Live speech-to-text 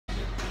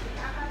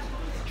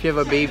If you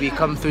have a baby,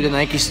 come through the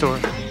Nike store.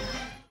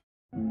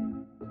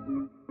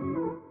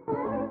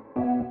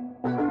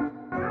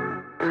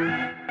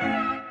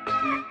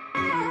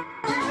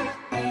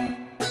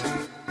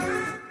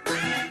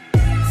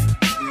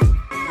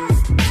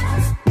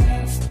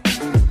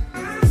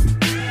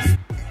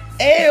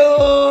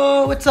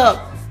 Ayo! What's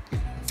up?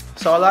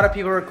 So a lot of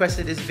people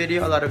requested this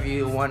video. A lot of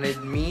you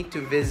wanted me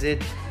to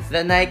visit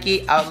the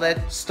Nike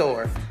outlet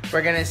store.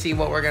 We're gonna see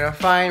what we're gonna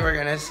find. We're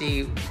gonna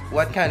see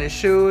what kind of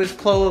shoes,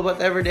 clothes,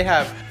 whatever they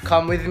have.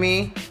 Come with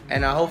me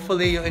and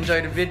hopefully you'll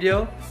enjoy the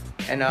video.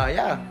 And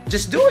yeah,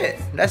 just do it.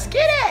 Let's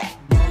get it!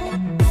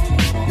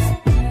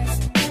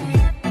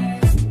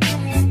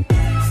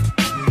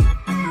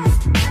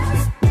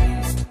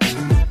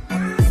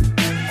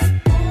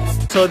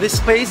 So this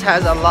place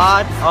has a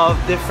lot of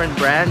different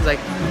brands like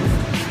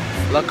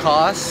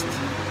Lacoste,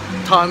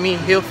 Tommy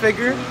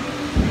Hilfiger.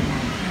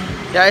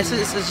 Yeah,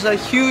 it's a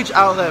huge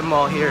outlet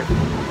mall here.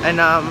 And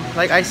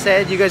like I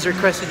said, you guys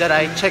requested that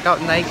I check out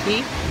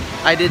Nike.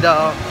 I did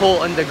a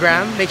poll on the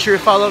gram. Make sure you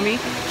follow me,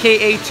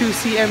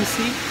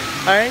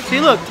 KA2CMC. Alright, see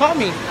look,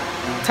 Tommy.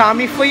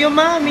 Tommy for your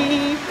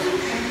mommy.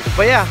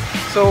 But yeah,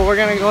 so we're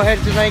gonna go ahead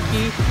to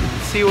Nike,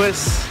 see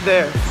what's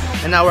there.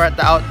 And now we're at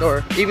the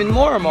outdoor, even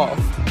more mall.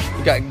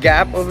 You got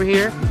Gap over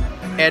here,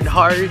 Ed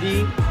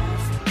Hardy,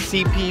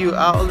 CPU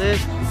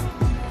outlet,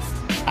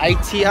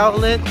 IT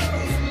outlet.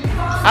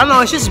 I don't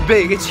know, it's just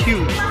big, it's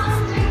huge.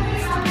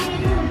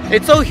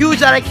 It's so huge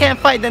that I can't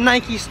find the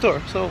Nike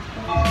store, so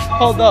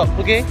hold up,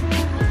 okay?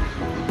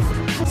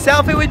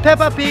 Selfie with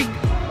Peppa Pig.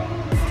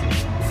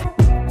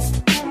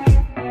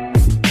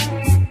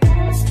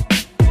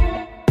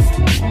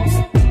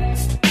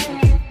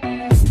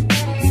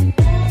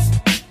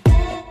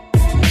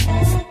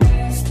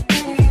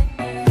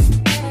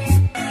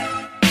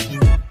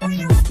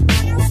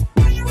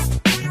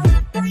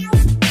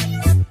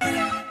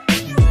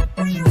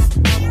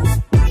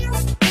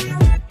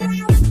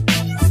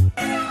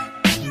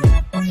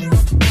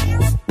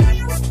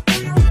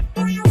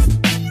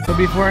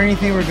 Before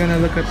anything, we're gonna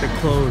look at the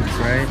clothes,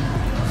 right?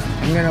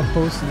 I'm gonna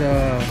post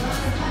the,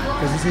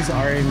 because this is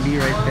RMB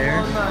right there.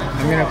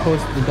 I'm gonna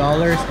post the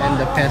dollars and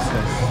the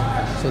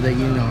pesos so that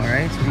you know,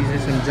 right? So these are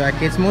some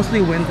jackets,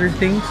 mostly winter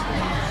things.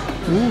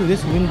 Ooh,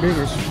 this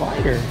windbreaker is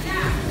fire.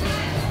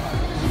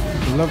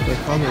 I love the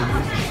color.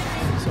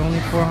 It's only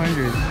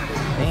 400.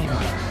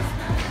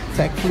 Damn.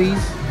 Tech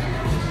please.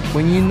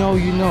 When you know,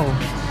 you know.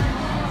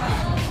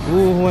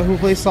 Ooh, who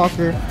plays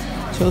soccer?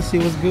 Chelsea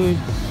was good.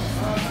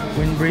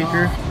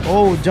 Windbreaker.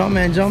 Oh,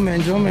 Jumpman.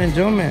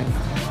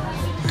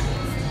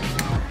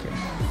 Okay.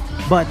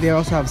 But they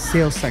also have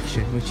sales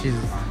section, which is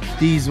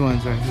these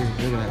ones right here.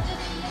 Look at that.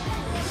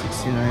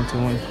 69 to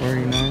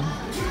 149.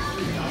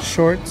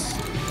 Shorts.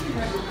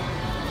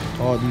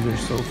 Oh, these are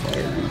so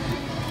fire.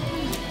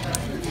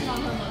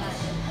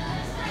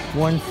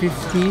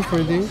 150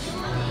 for this.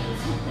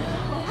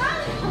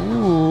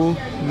 Ooh,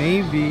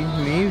 maybe.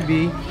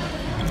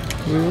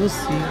 We will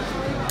see.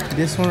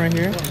 This one right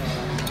here.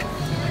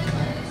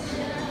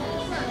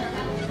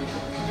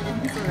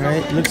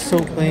 Right, looks so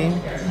plain.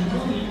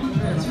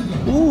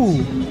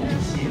 Ooh,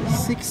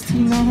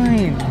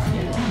 69.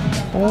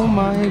 Oh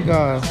my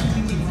gosh.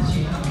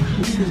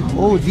 This is,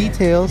 oh,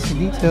 details.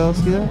 See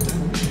that?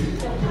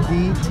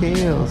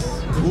 Details.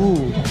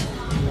 Ooh,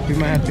 we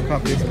might have to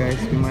copy this, guys.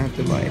 We might have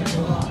to buy it.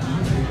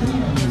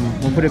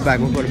 We'll put it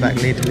back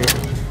later.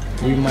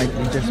 We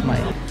just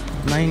might.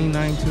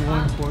 99 to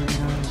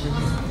 149.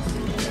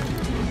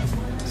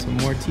 Some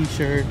more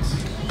t-shirts.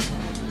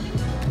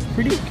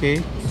 Pretty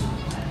okay.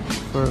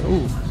 For,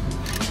 ooh,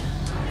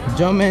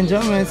 Jumpman.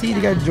 See, they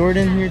got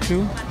Jordan here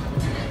too.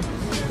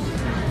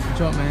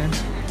 Jumpman.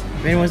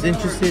 If anyone's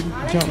interested,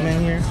 Jumpman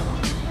here.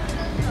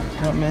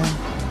 Jumpman.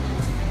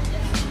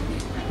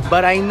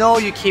 But I know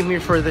you came here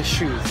for the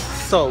shoes.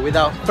 So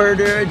without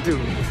further ado,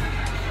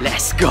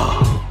 let's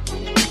go.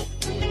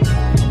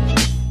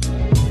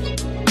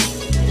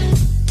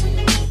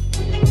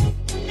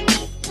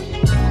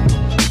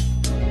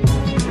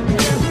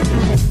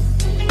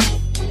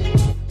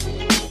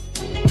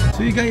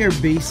 So you got your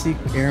basic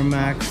Air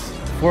Max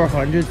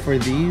 400 for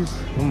these.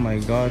 Oh my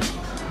gosh,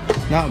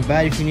 not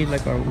bad if you need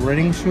like a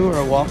running shoe or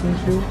a walking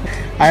shoe.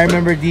 I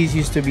remember these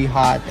used to be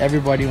hot.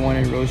 Everybody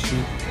wanted Roshi,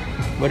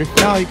 but if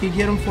now you can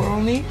get them for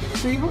only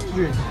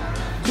 300,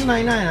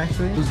 299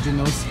 actually. There's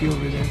Janoski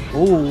over there.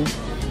 Oh,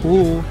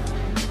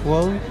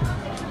 whoa.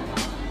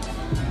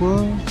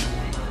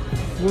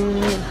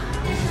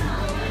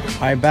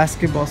 Alright,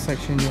 basketball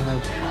section. You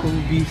have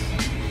Kobe's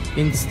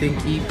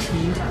Instinct EP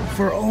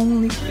for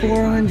only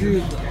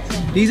 400.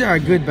 These are a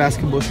good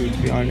basketball shoes,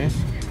 to be honest.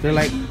 They're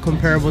like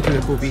comparable to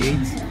the Kobe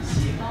 8s.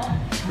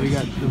 So we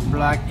got the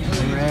black,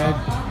 red,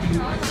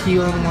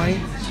 teal and white.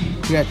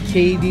 We got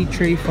KD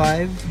Tray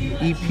 5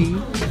 EP.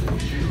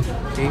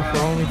 Okay, for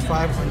only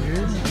 500.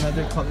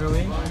 Another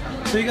colorway.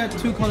 So you got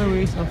two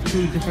colorways of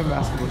two different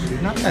basketball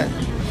shoes. Not bad.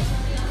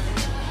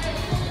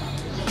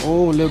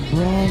 Oh,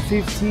 LeBron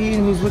 15.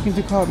 Who's looking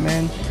to cop,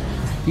 man?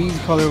 These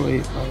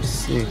colorways are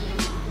sick.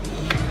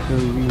 They're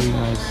really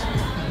nice.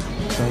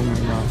 selling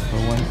right now for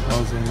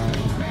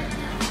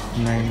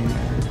 $1,999.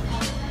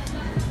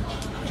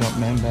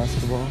 Jumpman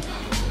basketball,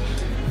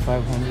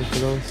 500 for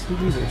those. See,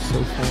 these are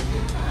so fun.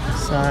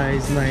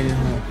 Size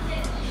 9.5.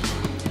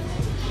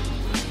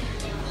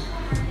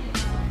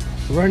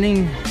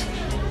 Running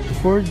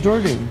for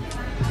Jordan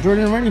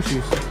running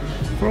shoes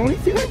for only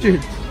 300.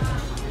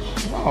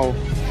 Wow,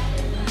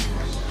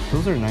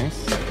 those are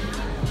nice.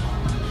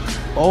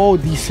 Oh,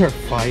 these are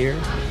fire.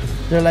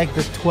 They're like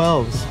the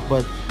 12s,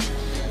 but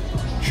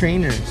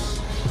trainers.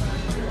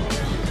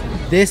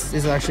 This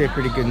is actually a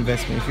pretty good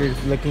investment if you're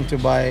looking to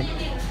buy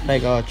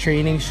like a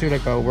training shoe,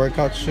 like a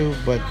workout shoe,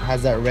 but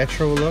has that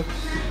retro look.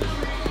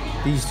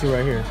 These two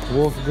right here,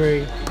 wolf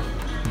gray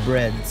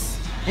breads,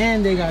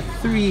 and they got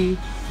 3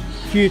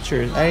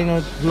 futures. I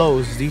know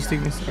lows. These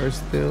things are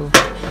still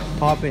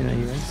popping, I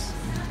guess.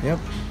 Yep,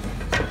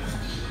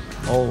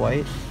 all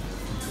white.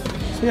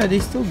 So yeah, they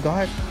still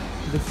got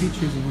the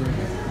features in here.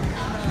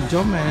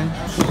 Jumpman,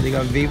 they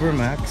got Vapor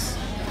Max.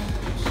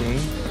 Okay,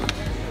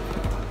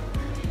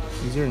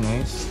 these are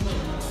nice.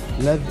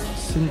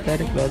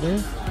 Synthetic leather.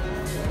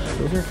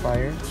 Those are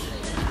fire.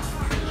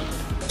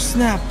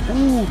 Snap!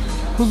 Ooh,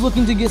 who's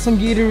looking to get some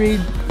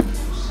Gatorade?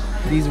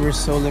 These were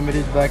so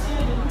limited back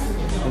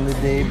in the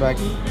day, back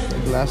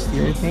like last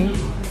year, I think.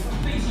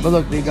 But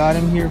look, they got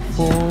them here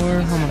for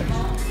how much?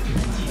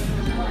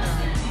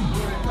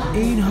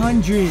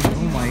 800.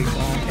 Oh my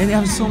god! And they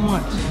have so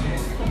much.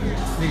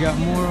 They got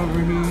more over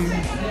here.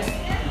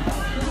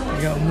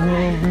 They got more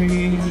over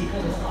here.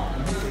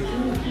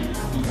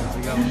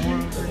 They got more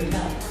over here.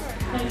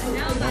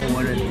 Oh,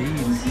 what are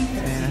these?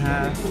 10.5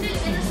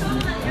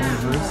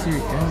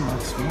 anniversary Air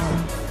Max 1.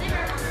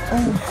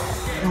 Oh,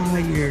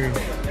 fire!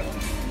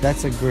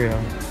 That's a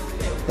grill.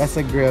 That's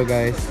a grill,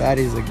 guys. That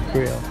is a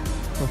grill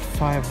for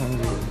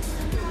 500.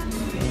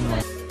 Oh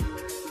my.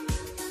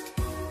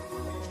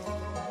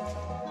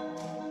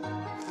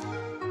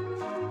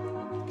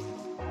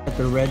 Got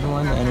the red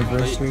one, the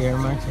anniversary Air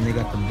Max, and they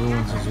got the blue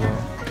ones as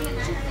well.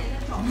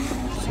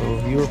 So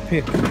your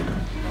pick.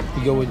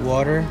 You go with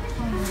water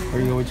or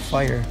you go with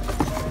fire.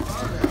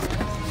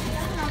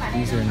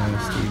 These are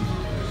nice, dude.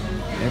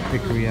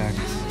 Epic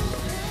Reacts.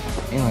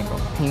 And like a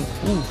pink.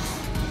 Ooh.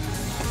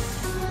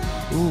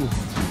 Ooh.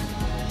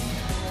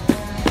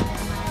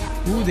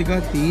 Ooh, they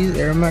got these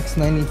Air Max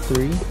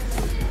 93.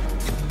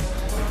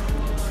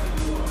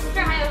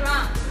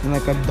 And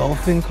like a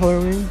dolphin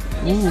colorway.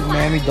 Ooh,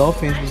 Miami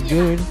Dolphins was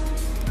good.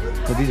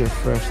 But these are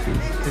fresh, these.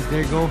 Because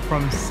they go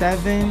from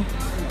 7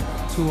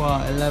 to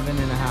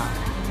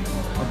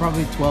 11.5. Or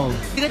probably 12.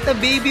 You got the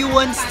baby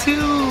ones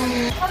too.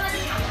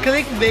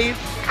 Click, babe.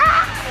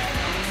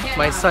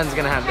 My son's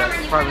gonna have that,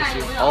 I promise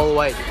you. All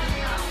white.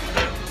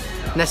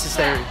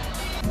 Necessary.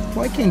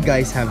 Why can't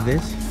guys have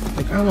this?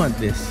 Like, I want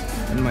this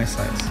in my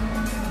size.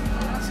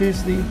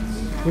 Seriously?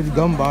 With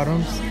gum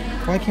bottoms?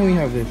 Why can't we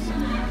have this?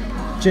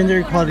 Gender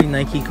equality,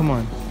 Nike, come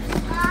on.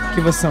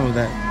 Give us some of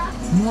that.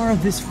 More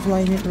of this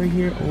Flyknit right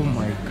here. Oh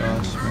my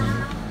gosh,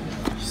 man.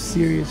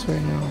 Serious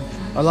right now?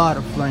 A lot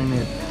of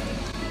Flyknit.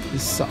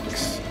 This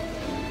sucks.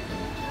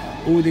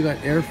 Oh, they got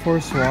Air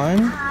Force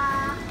One.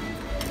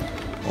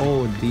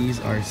 Oh, these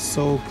are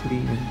so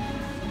clean.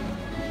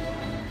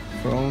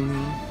 For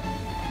only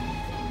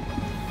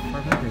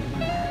 500.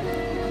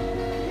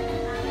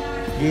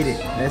 Get it.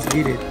 Let's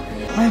get it.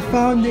 I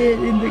found it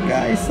in the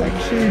guys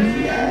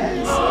section.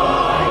 Yes.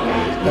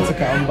 That's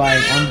okay. I'm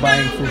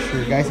buying for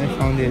sure. Guys, I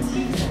found it.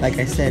 Like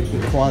I said,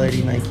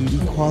 equality, Nike.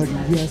 Equality,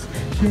 yes.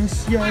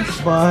 Yes,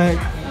 yes. But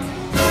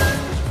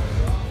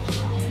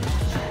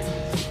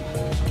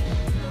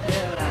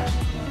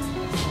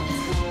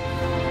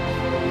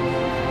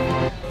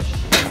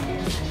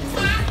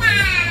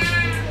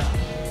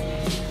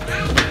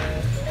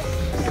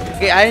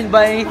okay, I didn't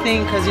buy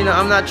anything because, you know,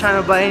 I'm not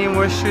trying to buy any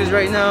more shoes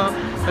right now.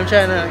 I'm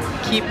trying to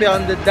keep it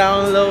on the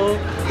down low.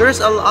 There's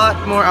a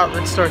lot more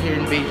outlet store here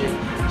in Beijing.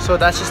 So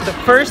that's just the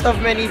first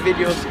of many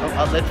videos of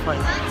outlet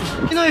find.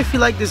 You know, if you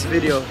like this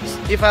video,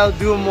 if I'll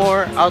do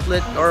more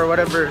outlet or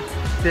whatever,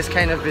 this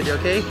kind of video,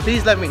 okay?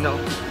 Please let me know.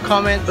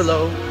 Comment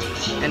below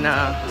and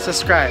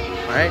subscribe,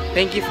 alright?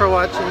 Thank you for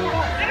watching.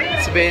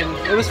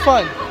 It was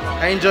fun.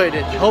 I enjoyed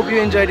it. Hope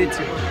you enjoyed it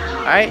too.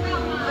 Alright?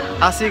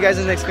 I'll see you guys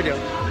in the next video.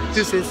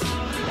 Deuces.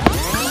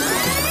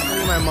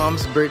 My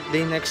mom's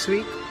birthday next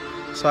week,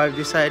 so I've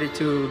decided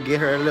to get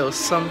her a little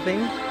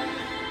something.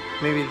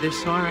 Maybe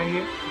this one right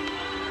here.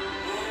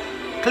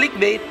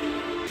 Clickbait.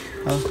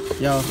 好，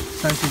要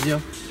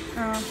39。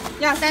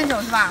要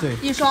39是吧？对，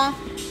一双。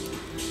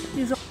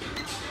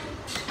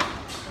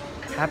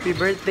 Happy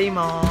birthday,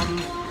 mom.